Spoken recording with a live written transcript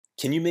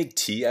Can you make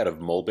tea out of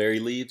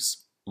mulberry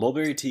leaves?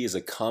 Mulberry tea is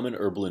a common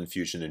herbal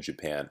infusion in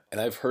Japan, and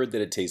I've heard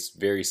that it tastes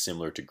very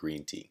similar to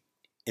green tea.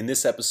 In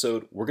this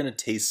episode, we're going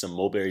to taste some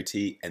mulberry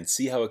tea and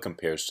see how it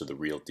compares to the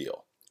real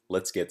deal.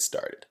 Let's get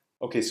started.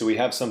 Okay, so we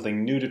have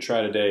something new to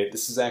try today.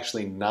 This is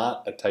actually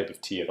not a type of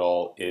tea at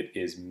all. It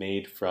is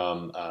made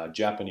from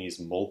Japanese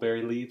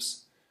mulberry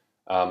leaves.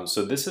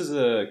 So this is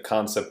a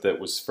concept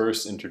that was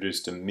first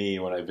introduced to me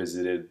when I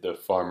visited the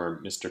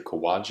farmer Mr.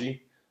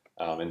 Kawaji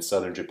in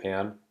southern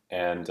Japan.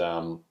 And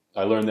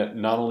I learned that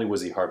not only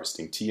was he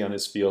harvesting tea on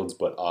his fields,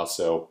 but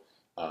also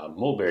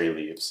mulberry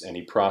leaves. And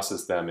he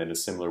processed them in a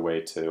similar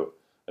way to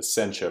a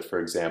sencha,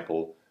 for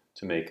example,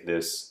 to make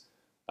this,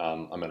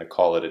 I'm going to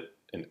call it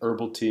an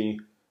herbal tea.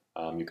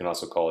 You can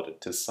also call it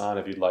a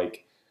tisane if you'd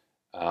like.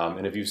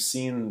 And if you've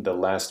seen the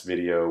last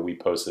video we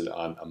posted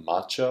on a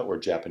matcha or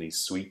Japanese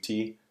sweet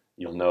tea,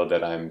 you'll know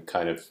that I'm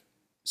kind of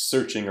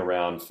searching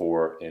around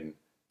for an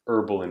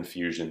herbal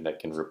infusion that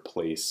can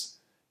replace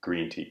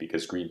green tea,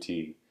 because green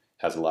tea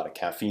has a lot of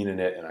caffeine in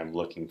it, and I'm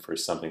looking for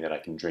something that I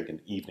can drink in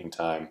the evening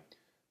time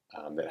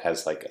that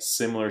has like a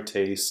similar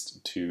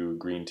taste to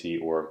green tea,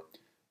 or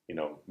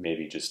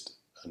maybe just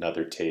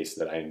another taste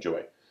that I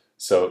enjoy.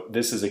 So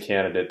this is a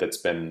candidate that's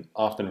been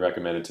often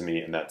recommended to me,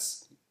 and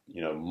that's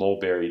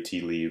mulberry tea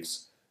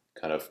leaves,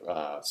 kind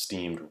of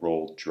steamed,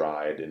 rolled,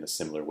 dried in a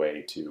similar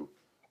way to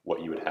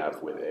what you would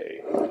have with a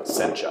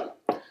sencha.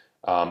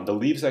 The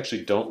leaves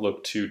actually don't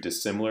look too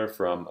dissimilar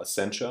from a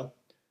sencha.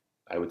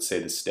 I would say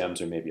the stems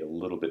are maybe a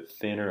little bit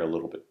thinner, a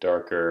little bit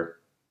darker.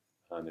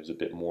 There's a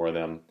bit more of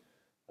them.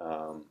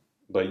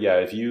 But yeah,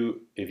 if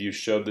you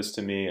showed this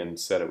to me and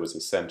said it was a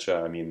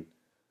sencha, I mean,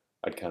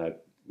 I'd kind of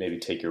maybe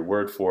take your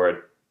word for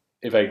it.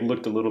 If I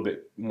looked a little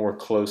bit more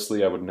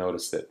closely, I would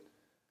notice that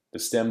the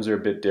stems are a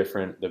bit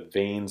different. The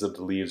veins of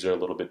the leaves are a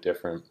little bit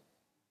different.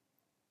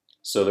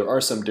 So there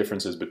are some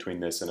differences between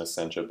this and a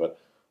sencha, but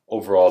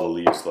overall the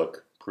leaves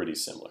look pretty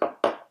similar.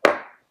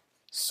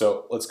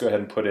 So let's go ahead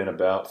and put in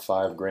about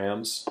 5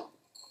 grams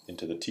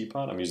into the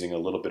teapot. I'm using a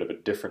little bit of a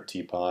different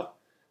teapot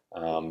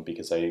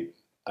because I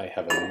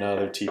have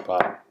another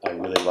teapot I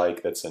really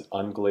like that's an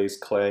unglazed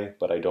clay,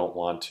 but I don't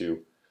want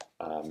to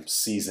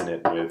season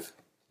it with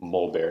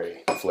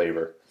mulberry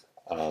flavor,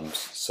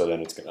 so then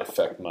it's going to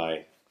affect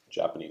my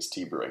Japanese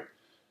tea brewing.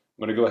 I'm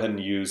going to go ahead and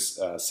use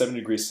 70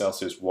 degrees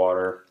Celsius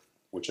water,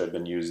 which I've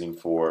been using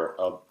for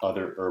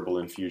other herbal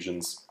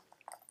infusions.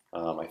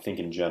 I think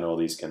in general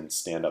these can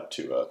stand up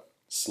to a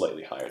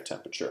slightly higher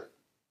temperature.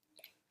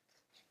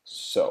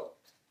 So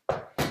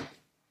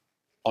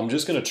I'm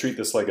just going to treat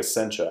this like a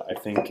sencha. I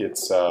think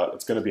it's going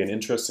to be an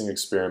interesting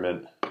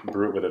experiment.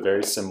 Brew it with a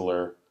very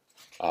similar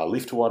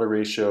leaf to water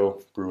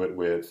ratio, brew it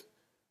with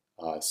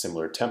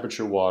similar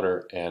temperature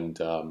water, and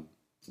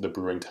the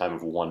brewing time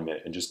of 1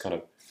 minute, and just kind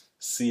of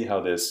see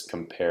how this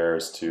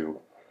compares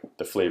to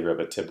the flavor of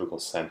a typical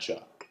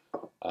sencha.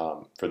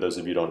 For those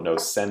of you who don't know,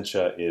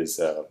 sencha is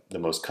the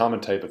most common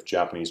type of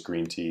Japanese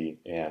green tea,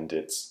 and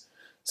it's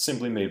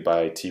simply made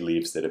by tea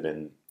leaves that have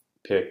been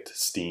picked,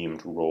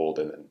 steamed, rolled,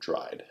 and then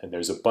dried. And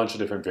there's a bunch of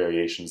different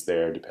variations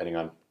there depending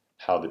on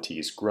how the tea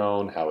is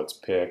grown, how it's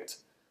picked,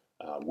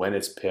 when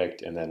it's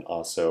picked, and then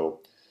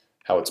also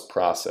how it's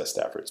processed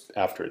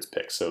after it's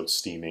picked. So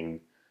steaming,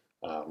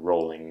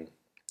 rolling,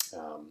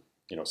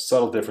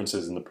 subtle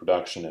differences in the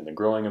production and the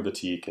growing of the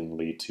tea can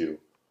lead to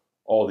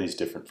all these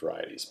different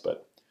varieties.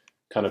 But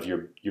kind of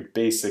your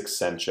basic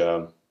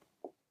sencha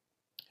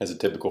has a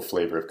typical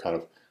flavor of kind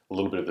of a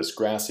little bit of this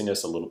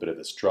grassiness, a little bit of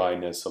this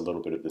dryness, a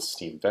little bit of this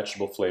steamed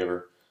vegetable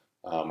flavor,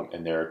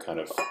 and there are kind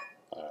of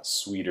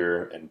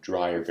sweeter and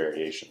drier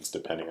variations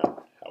depending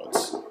on how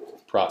it's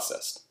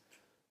processed.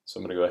 So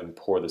I'm going to go ahead and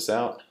pour this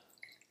out.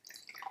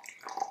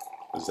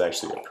 This is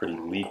actually a pretty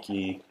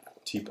leaky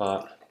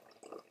teapot,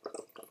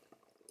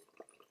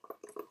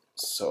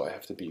 so I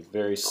have to be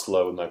very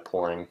slow with my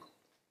pouring,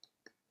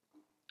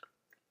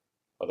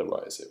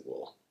 otherwise it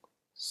will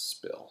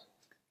spill.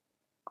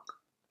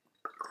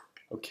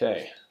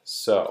 Okay,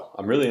 so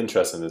I'm really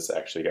interested in this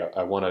actually.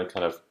 I want to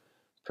kind of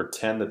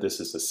pretend that this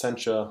is a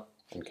sencha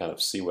and kind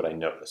of see what I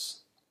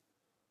notice.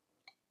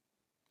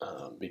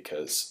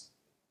 Because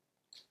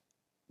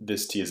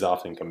this tea is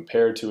often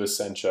compared to a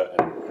sencha,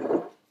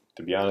 and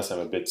to be honest, I'm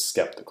a bit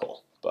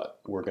skeptical, but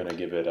we're going to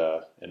give it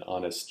an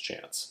honest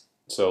chance.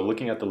 So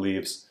looking at the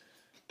leaves,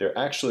 they're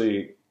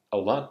actually a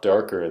lot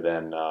darker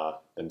than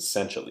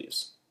sencha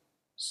leaves.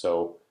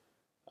 So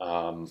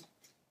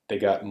they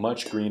got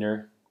much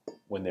greener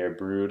when they're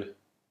brewed,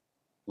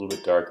 a little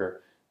bit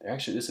darker. They're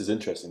actually, this is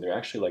interesting, they're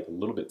actually like a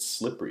little bit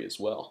slippery as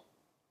well.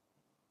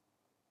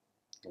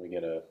 Can we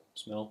get a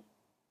smell?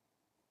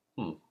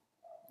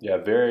 Yeah,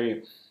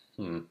 very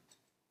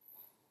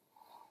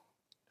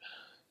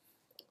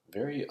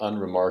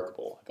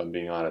unremarkable, if I'm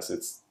being honest.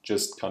 It's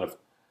just kind of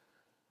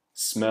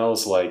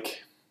smells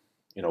like,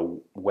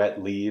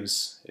 wet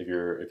leaves if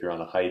you're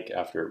on a hike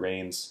after it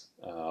rains.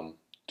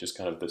 Just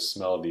kind of the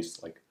smell of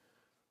these like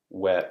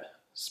wet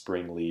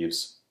spring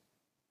leaves.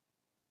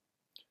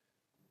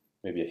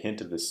 Maybe a hint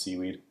of the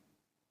seaweed.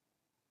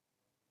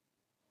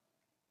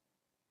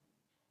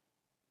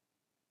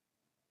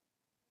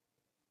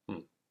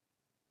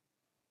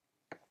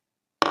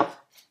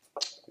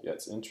 Yeah,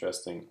 it's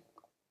interesting.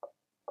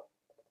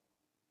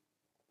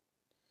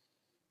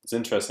 It's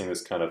interesting,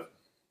 this kind of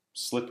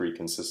slippery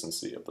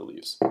consistency of the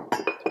leaves.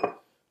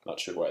 Not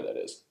sure why that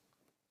is.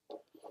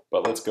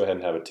 But let's go ahead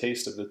and have a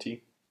taste of the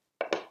tea.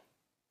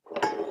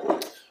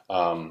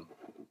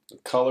 The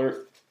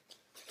color,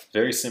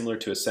 very similar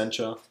to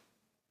Essentia.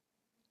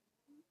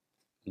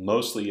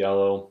 Mostly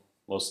yellow,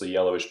 mostly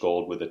yellowish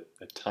gold with a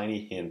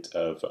tiny hint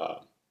of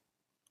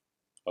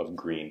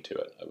green to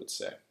it, I would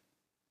say.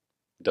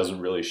 It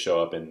doesn't really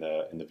show up in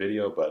the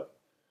video, but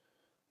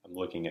I'm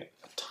looking at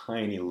a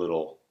tiny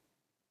little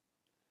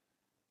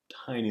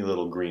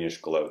greenish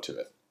glow to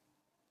it.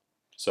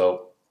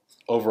 So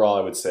overall,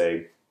 I would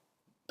say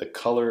the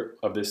color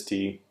of this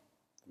tea,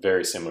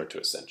 very similar to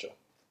Essentia.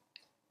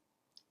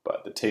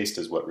 But the taste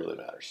is what really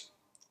matters.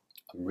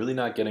 I'm really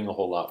not getting a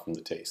whole lot from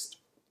the taste.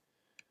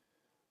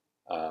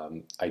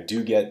 I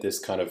do get this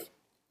kind of,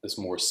 this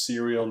more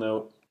cereal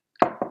note.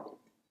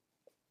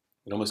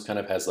 It almost kind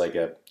of has like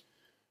a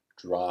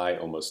dry,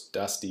 almost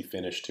dusty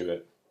finish to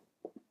it.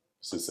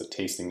 This is a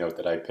tasting note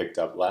that I picked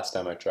up last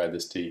time I tried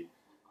this tea.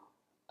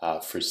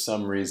 For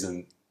some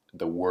reason,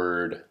 the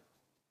word,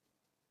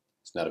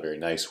 it's not a very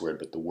nice word,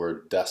 but the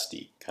word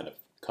dusty kind of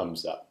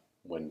comes up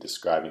when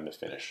describing the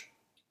finish.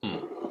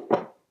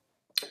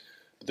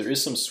 But there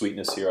is some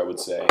sweetness here, I would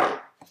say.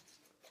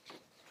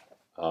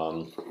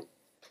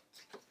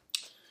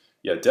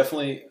 Yeah,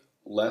 definitely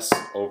less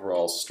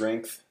overall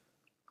strength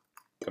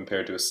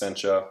compared to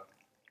Essentia.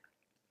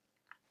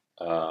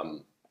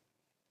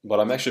 But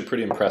I'm actually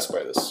pretty impressed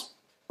by this.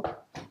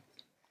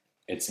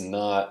 It's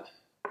not,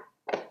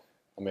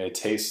 I mean, it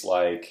tastes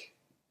like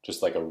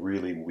just like a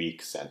really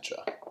weak Sencha,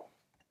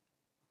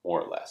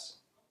 more or less.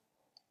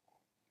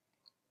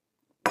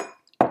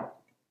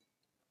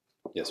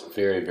 Yes,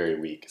 very, very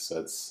weak. So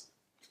it's,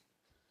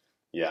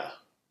 yeah,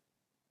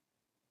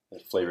 the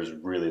flavor is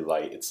really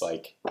light. It's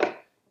like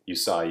you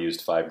saw I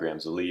used 5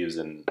 grams of leaves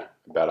and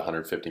about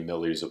 150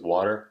 milliliters of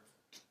water.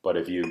 But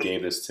if you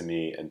gave this to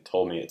me and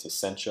told me it's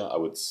Essentia, I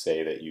would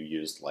say that you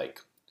used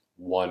like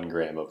 1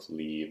 gram of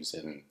leaves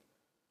and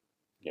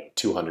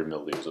 200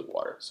 milliliters of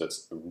water. So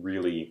it's a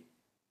really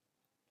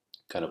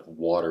kind of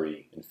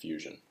watery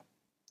infusion.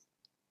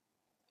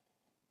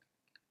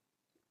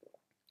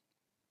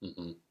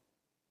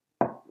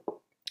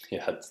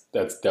 Yeah,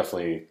 that's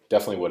definitely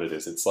what it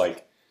is. It's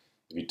like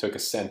if you took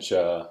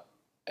Essentia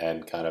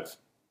and kind of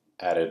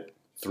added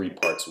 3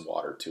 parts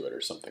water to it or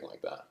something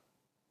like that.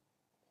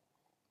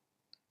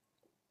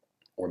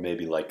 Or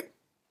maybe like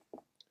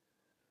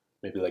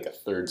a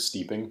third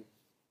steeping.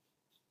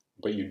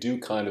 But you do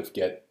kind of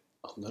get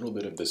a little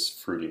bit of this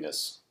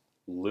fruitiness,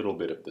 a little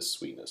bit of this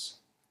sweetness.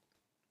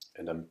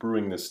 And I'm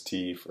brewing this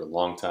tea for a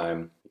long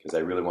time because I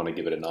really want to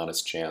give it an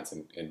honest chance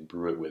and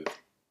brew it with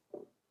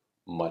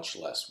much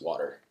less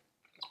water.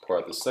 Let's pour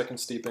out the second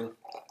steeping.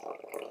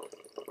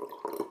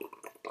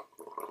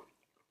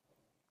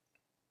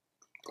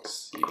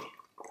 Let's see.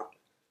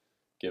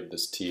 Give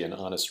this tea an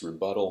honest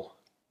rebuttal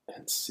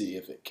and see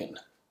if it can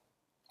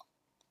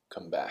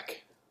come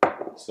back.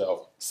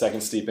 So,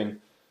 second steeping, a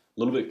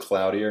little bit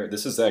cloudier.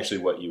 This is actually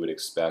what you would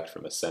expect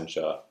from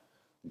Essentia.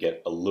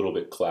 Get a little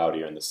bit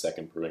cloudier in the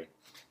second brewing.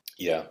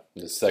 Yeah,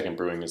 the second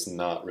brewing is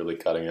not really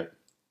cutting it.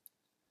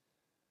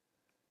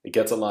 It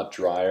gets a lot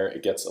drier.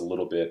 It gets a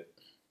little bit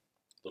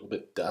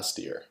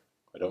dustier.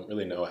 I don't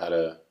really know how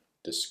to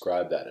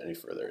describe that any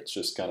further. It's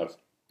just kind of,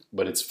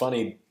 but it's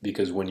funny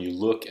because when you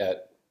look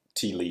at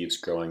tea leaves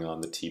growing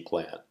on the tea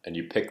plant and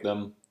you pick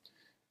them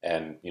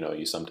and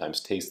you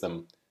sometimes taste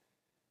them,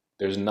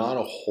 there's not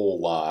a whole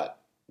lot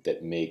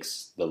that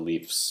makes the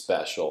leaf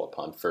special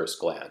upon first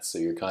glance. So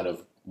you're kind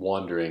of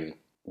wondering,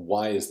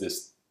 why is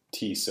this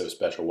tea so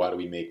special? Why do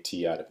we make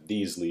tea out of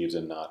these leaves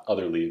and not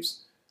other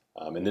leaves?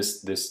 And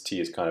this tea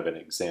is kind of an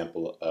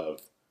example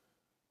of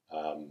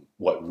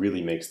what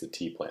really makes the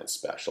tea plant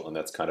special, and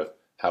that's kind of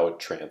how it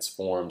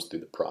transforms through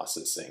the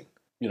processing.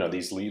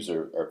 These leaves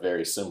are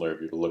very similar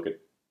if you look at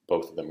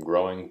both of them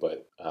growing,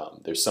 but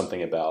there's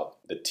something about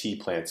the tea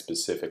plant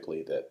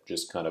specifically that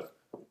just kind of,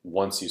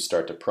 once you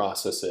start to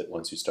process it,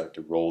 once you start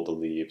to roll the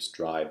leaves,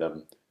 dry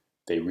them,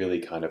 they really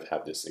kind of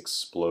have this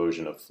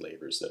explosion of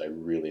flavors that I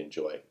really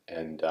enjoy.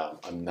 And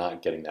I'm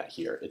not getting that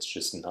here. It's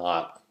just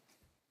not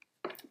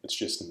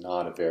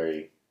a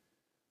very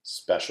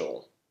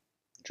special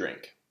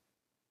drink.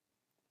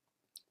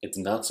 It's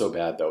not so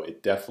bad though.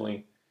 It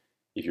definitely,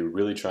 if you're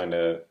really trying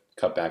to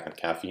cut back on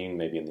caffeine,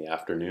 maybe in the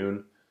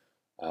afternoon,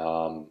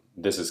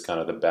 this is kind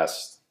of the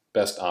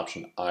best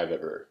option I've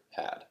ever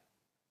had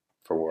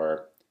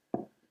for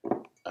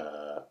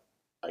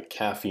a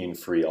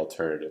caffeine-free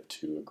alternative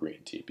to a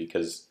green tea,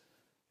 because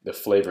the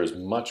flavor is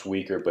much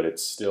weaker, but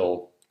it's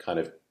still kind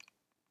of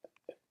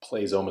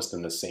plays almost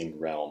in the same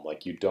realm.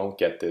 Like you don't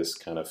get this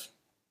kind of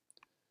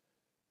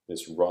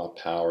this raw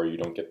power, you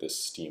don't get this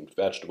steamed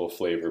vegetable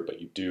flavor, but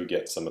you do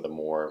get some of the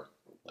more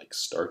like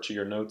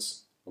starchier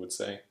notes, I would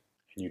say.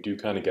 And you do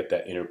kind of get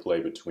that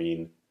interplay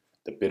between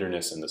the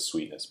bitterness and the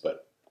sweetness,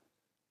 but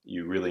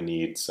you really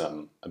need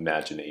some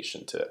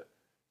imagination to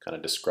kind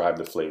of describe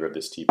the flavor of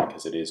this tea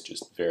because it is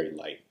just very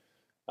light.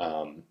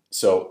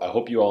 So I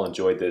hope you all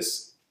enjoyed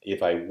this.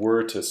 If I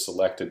were to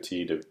select a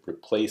tea to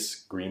replace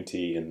green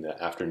tea in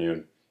the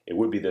afternoon, it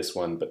would be this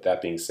one, but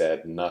that being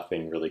said,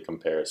 nothing really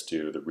compares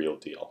to the real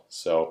deal.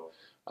 So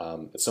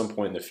at some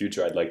point in the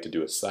future, I'd like to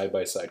do a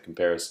side-by-side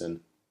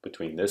comparison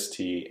between this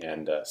tea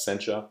and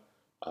sencha.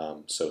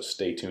 So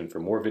stay tuned for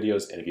more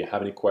videos, and if you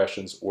have any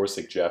questions or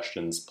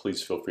suggestions,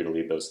 please feel free to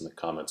leave those in the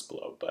comments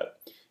below. But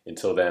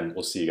until then,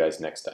 we'll see you guys next time.